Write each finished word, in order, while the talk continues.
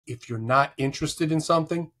if you're not interested in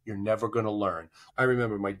something, you're never going to learn. I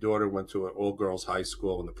remember my daughter went to an all-girls high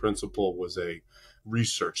school, and the principal was a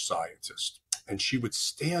research scientist. And she would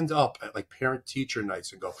stand up at like parent-teacher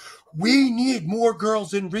nights and go, "We need more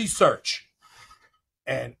girls in research."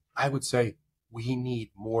 And I would say, we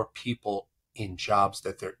need more people in jobs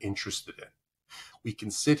that they're interested in. We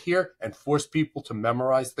can sit here and force people to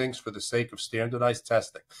memorize things for the sake of standardized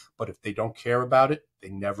testing. But if they don't care about it, they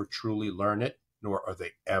never truly learn it, nor are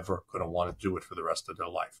they ever going to want to do it for the rest of their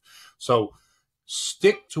life. So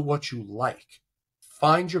stick to what you like.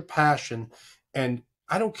 Find your passion, and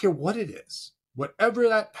I don't care what it is. Whatever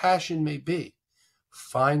that passion may be,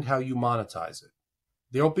 find how you monetize it.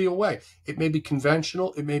 There'll be a way. It may be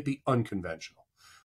conventional, it may be unconventional.